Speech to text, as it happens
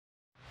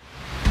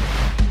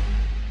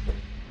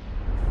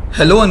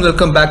Hello and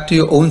welcome back to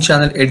your own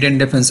channel Indian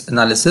Defense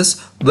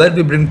Analysis, where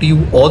we bring to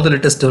you all the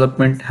latest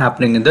development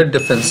happening in the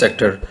defense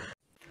sector.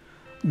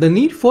 The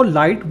need for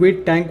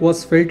lightweight tank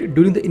was felt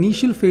during the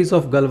initial phase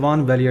of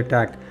Galwan Valley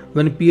attack,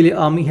 when PLA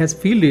Army has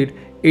fielded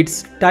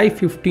its Type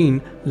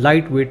 15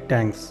 lightweight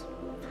tanks.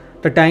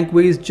 The tank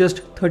weighs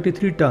just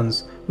 33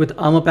 tons, with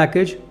armor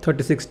package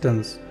 36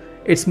 tons.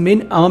 Its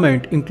main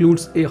armament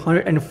includes a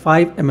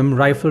 105 mm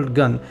rifled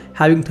gun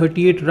having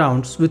 38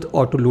 rounds with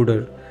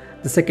autoloader.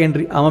 The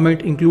secondary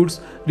armament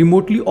includes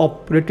remotely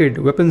operated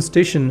weapon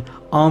station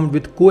armed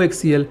with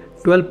coaxial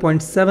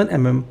 12.7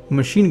 mm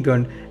machine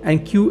gun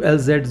and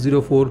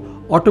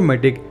QLZ-04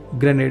 automatic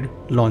grenade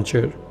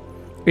launcher.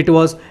 It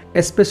was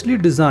especially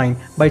designed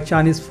by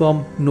Chinese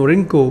firm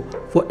Norinco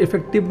for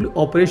effective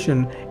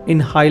operation in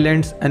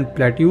highlands and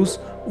plateaus,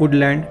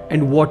 woodland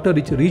and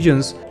water-rich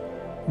regions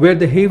where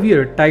the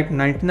heavier Type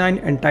 99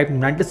 and Type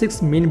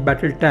 96 main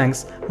battle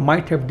tanks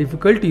might have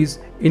difficulties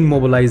in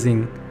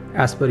mobilizing.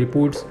 As per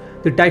reports,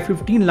 the Type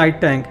 15 light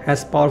tank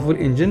has powerful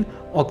engine,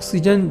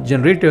 oxygen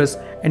generators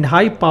and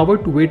high power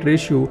to weight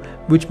ratio,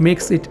 which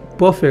makes it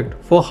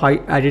perfect for high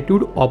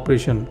altitude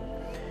operation.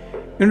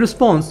 In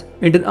response,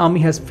 Indian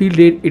Army has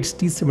fielded its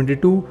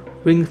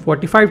T-72 weighing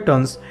 45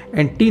 tons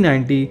and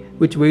T-90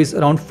 which weighs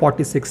around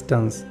 46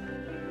 tons.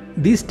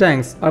 These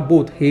tanks are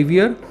both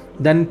heavier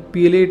than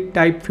PLA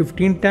Type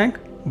 15 tank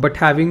but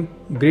having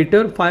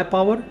greater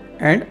firepower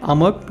and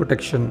armor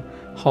protection.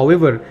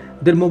 However,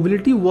 their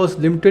mobility was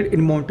limited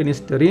in mountainous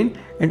terrain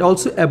and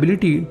also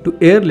ability to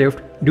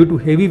airlift due to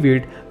heavy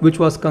weight, which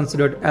was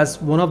considered as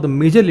one of the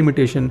major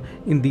limitations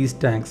in these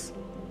tanks.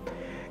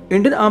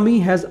 Indian Army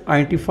has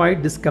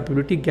identified this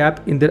capability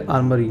gap in their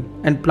armory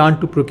and plan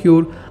to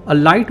procure a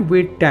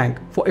lightweight tank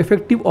for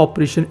effective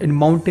operation in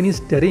mountainous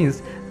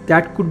terrains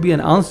that could be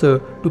an answer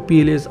to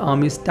PLA's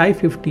Army's Type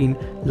 15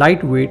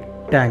 lightweight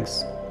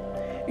tanks.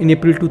 In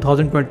April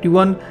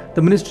 2021,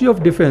 the Ministry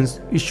of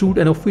Defence issued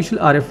an official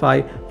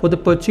RFI for the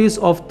purchase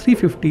of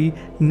 350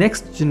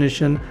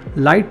 next-generation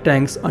light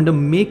tanks under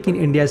Make in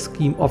India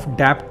scheme of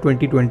DAP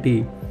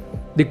 2020.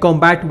 The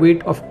combat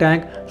weight of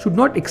tank should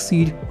not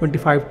exceed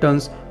 25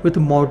 tons with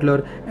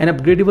modular and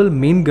upgradable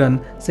main gun,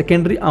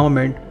 secondary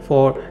armament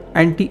for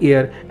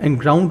anti-air and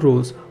ground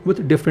roles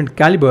with different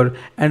caliber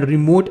and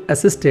remote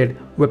assisted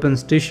weapon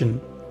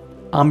station.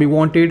 Army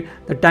wanted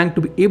the tank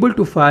to be able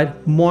to fire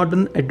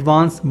modern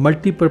advanced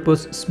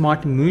multi-purpose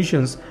smart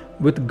munitions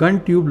with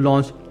gun tube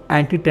launched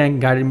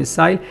anti-tank guided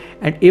missile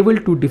and able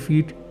to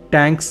defeat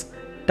tanks,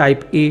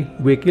 Type A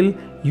vehicle,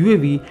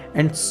 UAV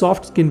and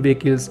soft skin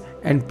vehicles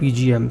and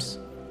PGMs.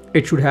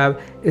 It should have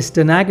a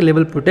STNAG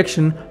level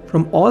protection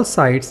from all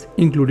sides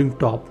including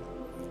top.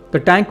 The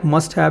tank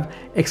must have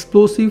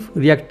explosive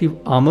reactive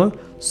armor,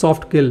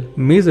 soft kill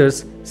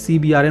measures,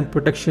 CBRN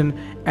protection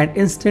and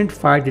instant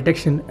fire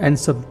detection and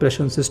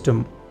suppression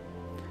system.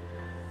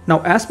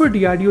 Now, as per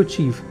DRDO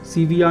Chief,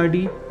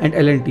 CVRDE and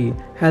L&T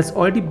has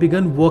already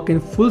begun work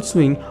in full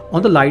swing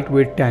on the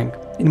lightweight tank.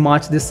 In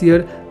March this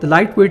year, the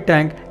lightweight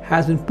tank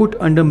has been put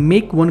under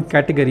Make 1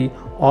 category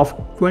of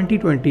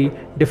 2020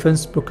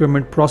 Defence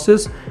Procurement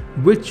Process,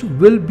 which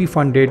will be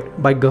funded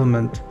by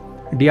government.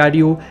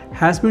 DRDO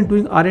has been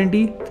doing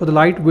R&D for the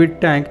lightweight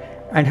tank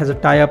and has a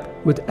tie-up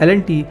with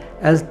L&T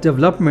as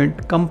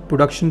development cum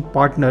production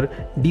partner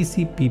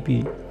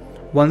DcPP.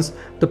 Once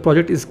the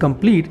project is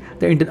complete,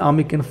 the Indian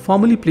Army can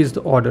formally place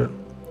the order.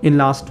 In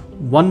last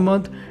 1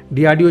 month,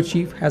 DRDO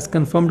Chief has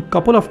confirmed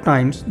couple of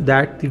times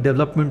that the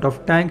development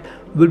of tank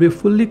will be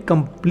fully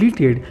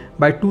completed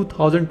by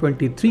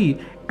 2023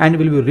 and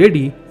will be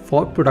ready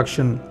for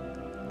production.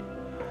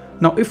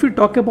 Now, if we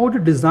talk about the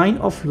design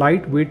of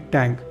lightweight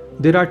tank,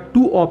 there are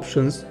two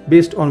options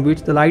based on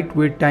which the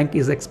lightweight tank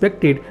is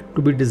expected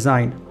to be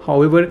designed.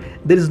 However,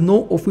 there is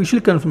no official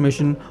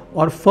confirmation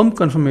or firm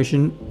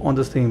confirmation on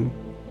the same.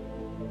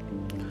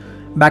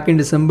 Back in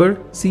December,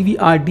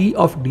 CVRDE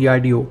of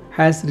DRDO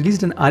has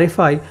released an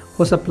RFI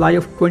for supply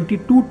of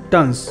 22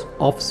 tons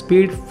of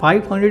spade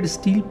 500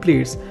 steel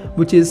plates,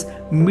 which is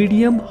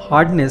medium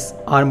hardness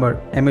armor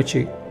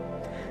MHA.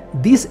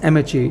 This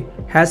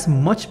MHA has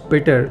much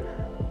better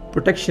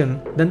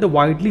protection than the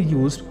widely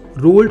used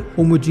rolled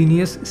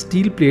homogeneous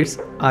steel plates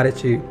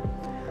RHA.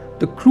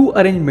 The crew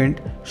arrangement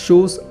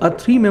shows a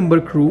 3-member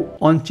crew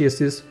on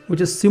chassis,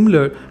 which is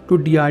similar to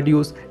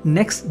DRDO's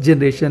next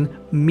generation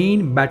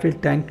main battle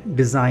tank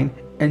design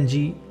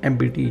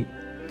NG-MBT.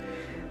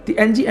 The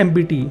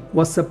NG-MBT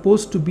was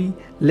supposed to be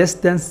less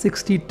than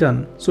 60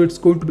 ton, so it's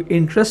going to be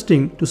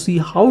interesting to see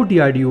how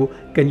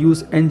DRDO can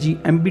use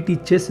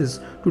NG-MBT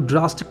chassis to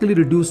drastically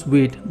reduce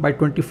weight by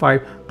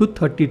 25 to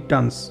 30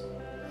 tons.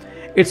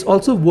 It's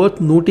also worth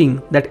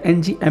noting that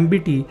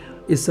NG-MBT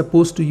is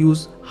supposed to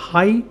use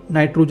high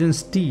nitrogen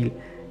steel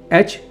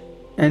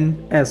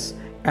HNS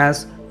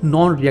as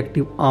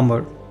non-reactive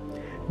armor.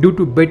 Due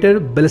to better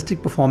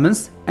ballistic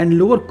performance and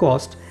lower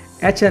cost,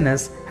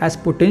 HNS has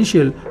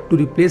potential to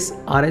replace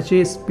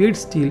RHA spade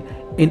steel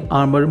in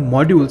armor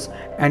modules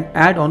and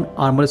add on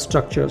armor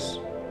structures.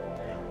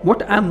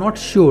 What I am not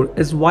sure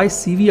is why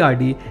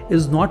CVRD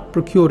is not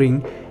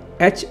procuring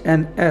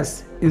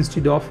HNS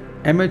instead of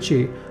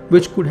MHA,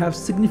 which could have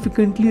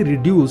significantly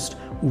reduced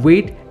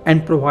weight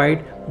and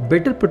provide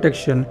better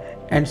protection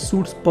and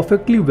suits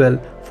perfectly well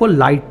for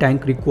light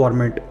tank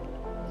requirement.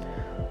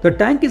 The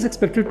tank is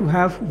expected to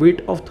have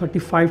weight of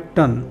 35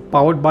 ton,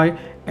 powered by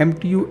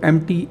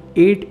MTU-MT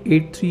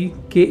 883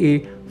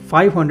 KA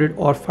 500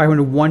 or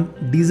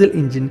 501 diesel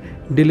engine,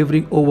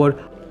 delivering over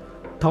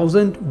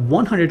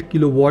 1100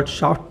 kilowatt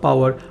shaft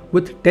power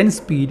with 10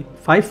 speed,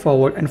 5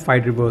 forward and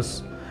 5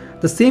 reverse.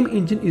 The same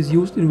engine is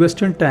used in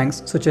Western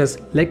tanks such as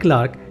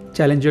Leclerc,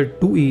 Challenger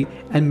 2E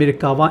and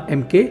Mirakawa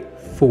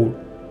Mk4.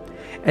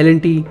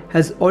 L&T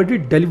has already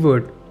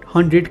delivered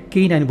 100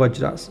 K9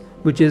 Vajras,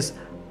 which is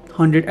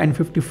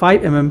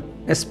 155 mm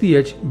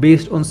SPH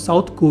based on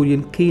South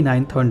Korean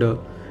K9 Thunder.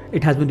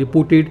 It has been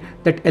reported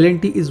that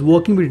L&T is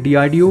working with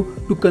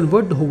DRDO to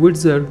convert the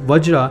Howitzer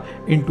Vajra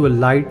into a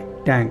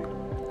light tank.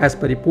 As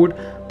per report,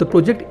 the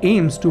project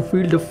aims to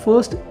field the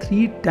first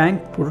 3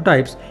 tank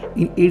prototypes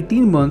in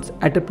 18 months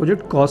at a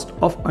project cost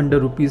of under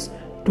Rs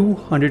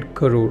 200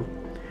 crore.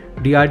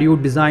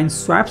 DRDO design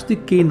swaps the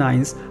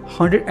K9's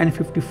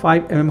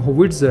 155 mm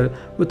Howitzer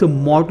with a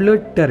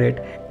modular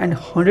turret and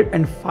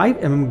 105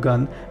 mm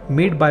gun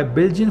made by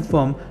Belgian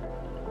firm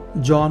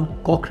John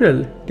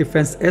Cockerell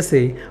Defence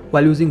SA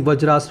while using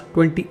Vajra's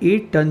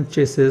 28-ton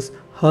chassis,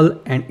 hull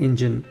and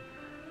engine.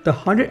 The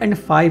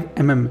 105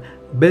 mm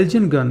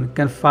Belgian gun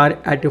can fire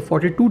at a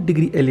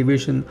 42-degree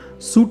elevation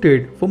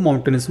suited for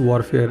mountainous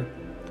warfare.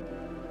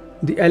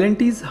 The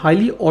L&T's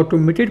highly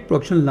automated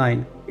production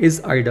line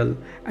is idle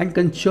and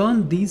can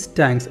churn these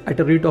tanks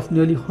at a rate of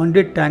nearly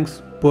 100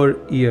 tanks per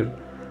year.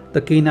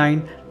 The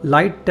K9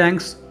 light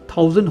tank's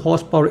 1000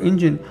 horsepower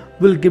engine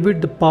will give it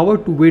the power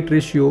to weight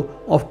ratio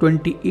of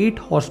 28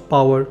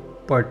 horsepower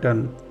per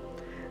ton.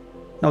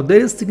 Now there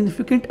is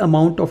significant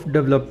amount of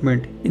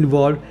development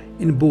involved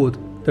in both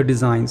the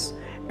designs,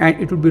 and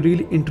it would be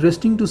really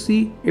interesting to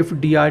see if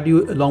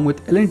DRDO along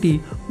with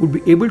L&T would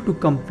be able to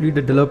complete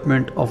the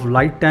development of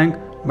light tank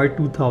by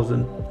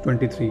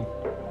 2023.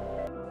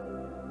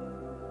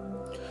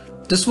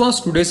 This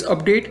was today's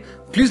update.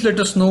 Please let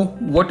us know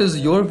what is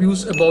your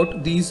views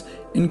about these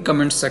in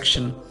comment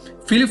section.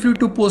 Feel free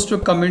to post your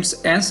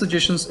comments and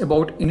suggestions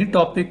about any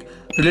topic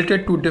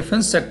related to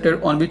defense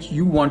sector on which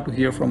you want to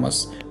hear from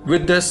us.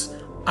 With this,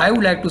 I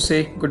would like to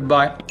say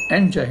goodbye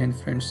and Jai Hind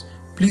friends.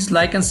 Please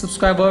like and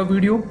subscribe our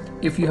video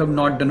if you have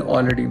not done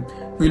already.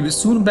 We will be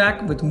soon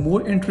back with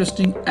more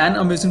interesting and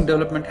amazing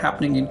development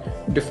happening in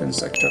defense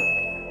sector.